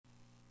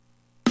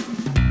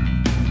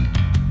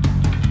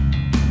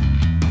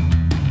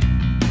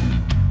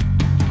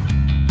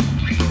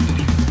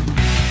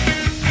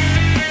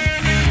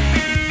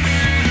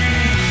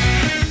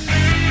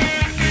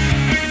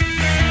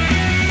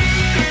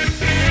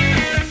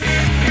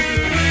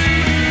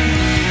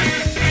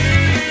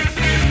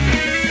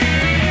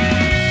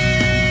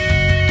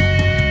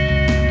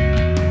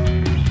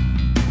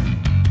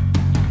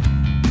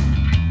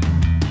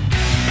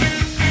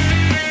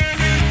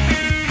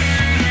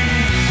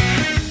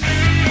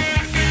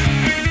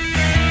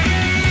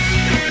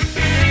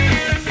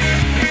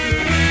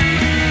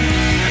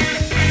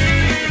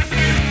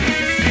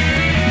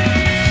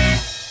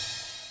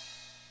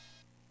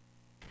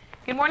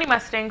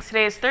Mustangs.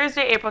 Today is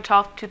Thursday, April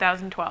 12th,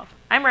 2012.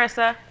 I'm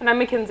Marissa. And I'm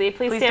Mackenzie.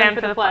 Please stand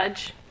for the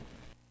pledge.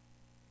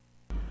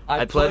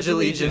 I pledge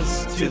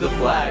allegiance to the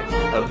flag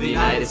of the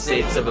United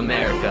States of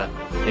America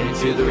and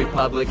to the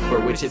republic for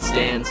which it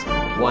stands,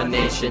 one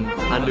nation,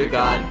 under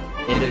God,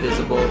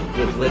 indivisible,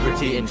 with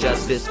liberty and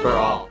justice for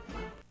all.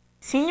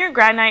 Senior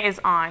Grad Night is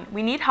on.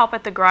 We need help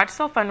at the Garage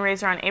Sale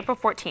fundraiser on April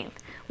 14th.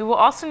 We will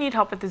also need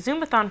help at the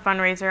Zoomathon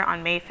fundraiser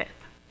on May 5th.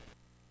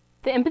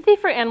 The Empathy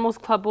for Animals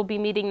Club will be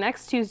meeting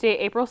next Tuesday,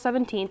 April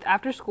 17th,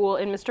 after school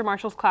in Mr.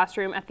 Marshall's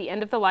classroom at the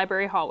end of the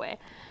library hallway.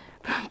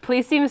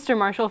 Please see Mr.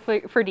 Marshall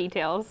for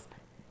details.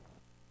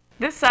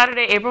 This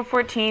Saturday, April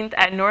 14th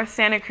at North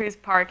Santa Cruz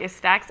Park is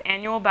Stack's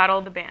annual Battle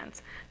of the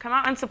Bands. Come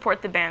out and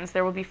support the bands.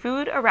 There will be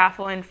food, a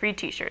raffle, and free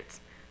t-shirts.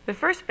 The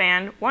first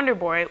band, Wonder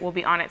Boy, will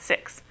be on at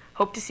 6.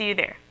 Hope to see you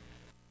there.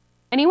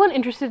 Anyone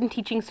interested in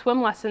teaching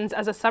swim lessons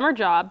as a summer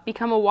job,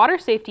 become a water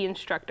safety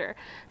instructor.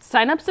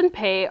 Sign-ups and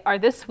pay are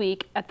this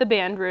week at the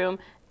band room,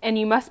 and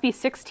you must be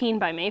 16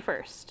 by May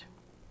 1st.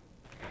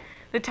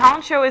 The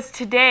talent show is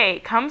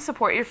today. Come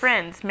support your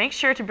friends. Make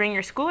sure to bring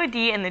your school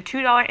ID and the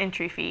 $2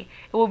 entry fee.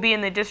 It will be in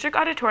the district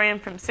auditorium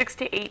from 6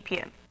 to 8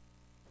 p.m.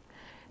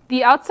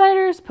 The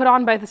Outsiders, put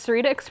on by the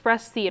Sarita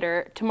Express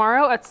Theater,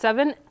 tomorrow at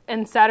 7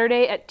 and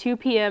Saturday at 2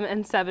 p.m.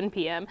 and 7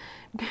 p.m.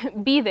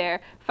 Be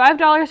there.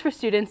 $5 for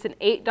students and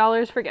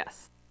 $8 for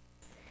guests.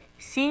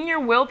 Senior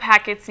will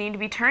packets need to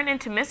be turned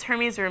into Miss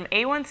Hermes room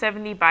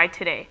A170 by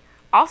today.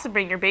 Also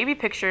bring your baby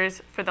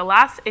pictures for the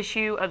last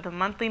issue of the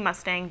monthly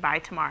Mustang by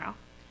tomorrow.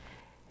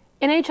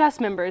 NHS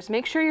members,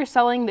 make sure you're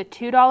selling the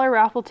 $2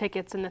 raffle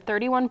tickets and the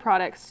 31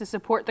 products to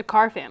support the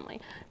Carr family.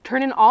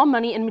 Turn in all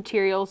money and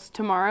materials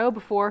tomorrow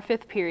before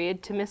 5th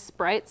period to Miss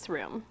Bright's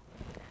room.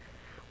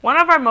 One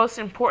of our most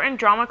important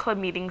drama club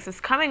meetings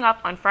is coming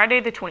up on Friday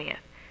the 20th.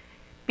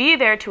 Be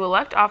there to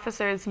elect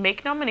officers,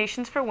 make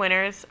nominations for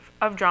winners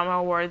of drama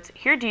awards,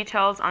 hear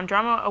details on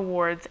drama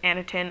awards, and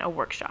attend a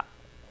workshop.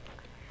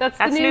 That's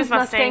the news,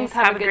 Mustangs.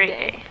 Have a good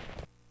day.